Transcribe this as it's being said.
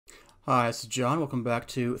Hi, this is John. Welcome back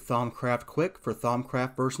to Thaumcraft Quick for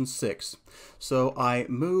Thaumcraft version 6. So I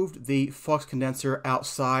moved the flux condenser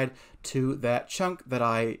outside to that chunk that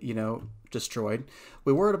I, destroyed.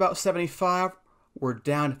 We were at about 75. We're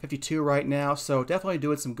down to 52 right now, so definitely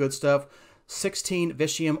doing some good stuff. 16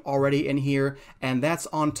 Vitium already in here, and that's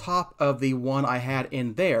on top of the one I had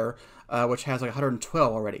in there, which has like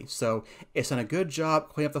 112 already. So it's done a good job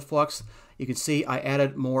cleaning up the flux. You can see I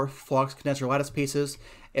added more flux condenser lattice pieces.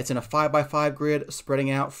 It's in a 5x5 grid spreading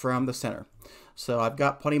out from the center. So I've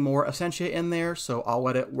got plenty more Essentia in there, so I'll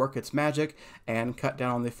let it work its magic and cut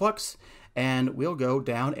down on the flux, and we'll go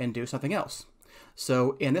down and do something else.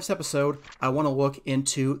 So in this episode, I want to look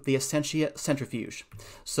into the Essentia Centrifuge.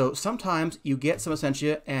 So sometimes you get some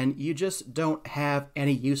Essentia and you just don't have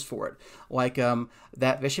any use for it. Like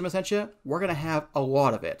that Vitium Essentia, we're going to have a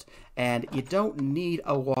lot of it. And you don't need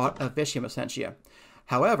a lot of Vitium Essentia.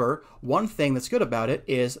 However, one thing that's good about it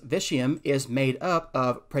is Vitium is made up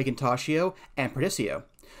of Praecontatio and Perdicio.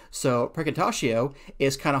 So Praecontatio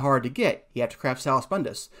is kind of hard to get. You have to craft Salus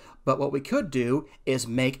Mundus. But what we could do is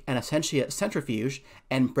make an Essentia Centrifuge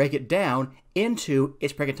and break it down into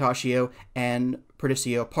its Praecontatio and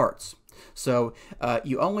Perdicio parts. So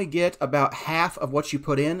you only get about half of what you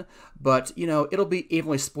put in, but it'll be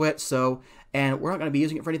evenly split. And we're not going to be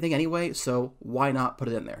using it for anything anyway, so why not put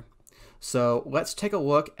it in there? So let's take a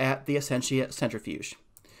look at the Essentia Centrifuge.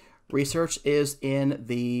 Research is in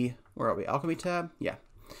the, where are we, Alchemy tab? Yeah.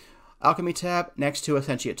 Alchemy tab next to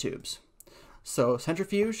Essentia tubes. So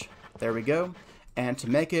centrifuge, there we go. And to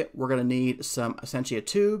make it, we're going to need some Essentia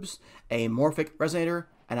tubes, a morphic resonator,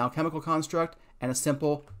 an alchemical construct, and a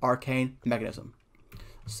simple arcane mechanism.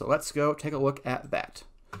 So let's go take a look at that.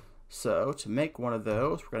 So to make one of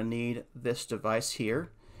those, we're going to need this device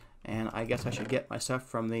here. And I guess I should get my stuff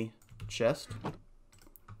from the chest.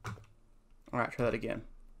 All right, try that again.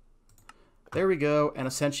 There we go, an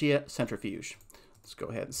Essentia Centrifuge. Let's go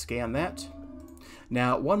ahead and scan that.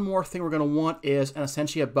 Now, one more thing we're going to want is an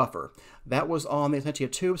Essentia buffer. That was on the Essentia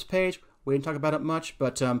tubes page. We didn't talk about it much,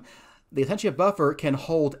 but the Essentia buffer can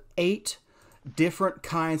hold 8 different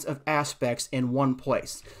kinds of aspects in one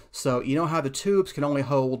place. So you know how the tubes can only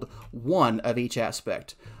hold 1 of each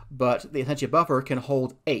aspect, but the Essentia buffer can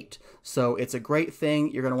hold 8. So it's a great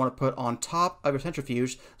thing you're going to want to put on top of your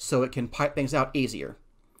centrifuge so it can pipe things out easier.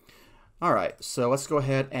 All right, so let's go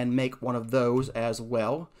ahead and make one of those as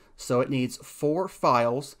well. So it needs 4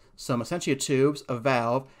 files, some Essentia tubes, a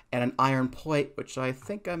valve, and an iron plate, which I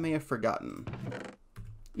think I may have forgotten.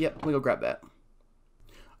 Yep, let me go grab that.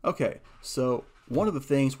 Okay, so one of the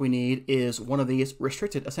things we need is one of these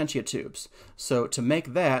restricted Essentia tubes. So to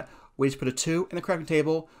make that, we just put a 2 in the crafting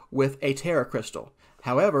table with a Terra crystal.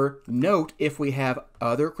 However, note if we have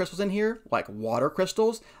other crystals in here, like water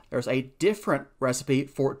crystals, there's a different recipe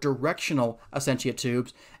for directional Essentia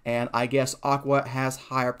tubes, and I guess Aqua has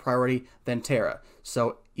higher priority than Terra.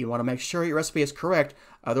 So you want to make sure your recipe is correct,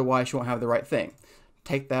 otherwise you won't have the right thing.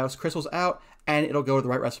 Take those crystals out, and it'll go to the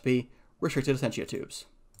right recipe, restricted Essentia tubes.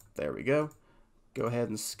 There we go. Go ahead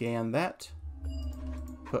and scan that.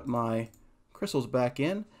 Put my crystals back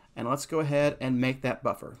in, and let's go ahead and make that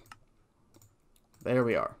buffer. There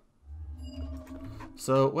we are.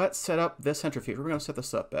 So let's set up this centrifuge. We're going to set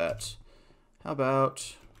this up at, how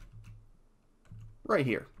about right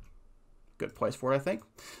here? Good place for it, I think.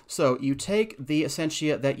 So you take the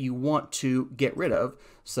Essentia that you want to get rid of.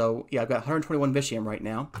 So yeah, I've got 121 Vitium right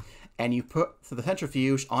now. And you put the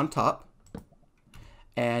centrifuge on top.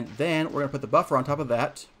 And then we're going to put the buffer on top of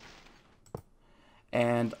that.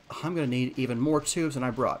 And I'm going to need even more tubes than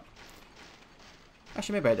I brought.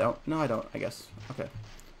 Actually, maybe I don't. No, I don't, I guess. Okay.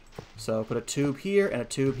 So put a tube here and a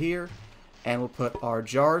tube here. And we'll put our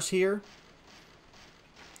jars here.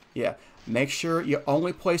 Yeah. Make sure you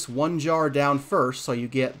only place one jar down first so you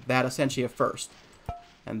get that Essentia first.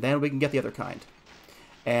 And then we can get the other kind.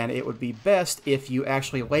 And it would be best if you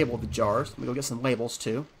actually label the jars. Let me go get some labels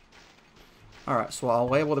too. Alright, so I'll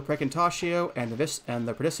label the Praecontatio and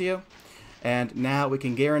the Perdicio. And now we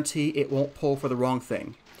can guarantee it won't pull for the wrong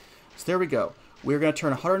thing. So there we go. We're going to turn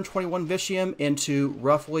 121 Vitium into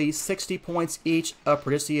roughly 60 points each of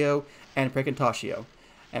Perdicio and Praecontatio.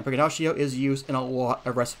 And Praecontatio is used in a lot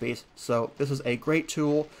of recipes, so this is a great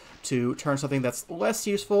tool to turn something that's less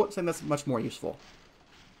useful into something that's much more useful.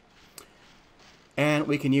 And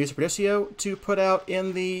we can use Perdicio to put out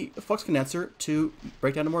in the flux condenser to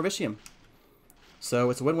break down to more Vitium. So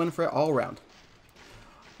it's a win-win for all around.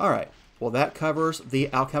 Alright, well that covers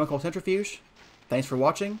the alchemical centrifuge. Thanks for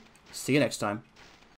watching. See you next time.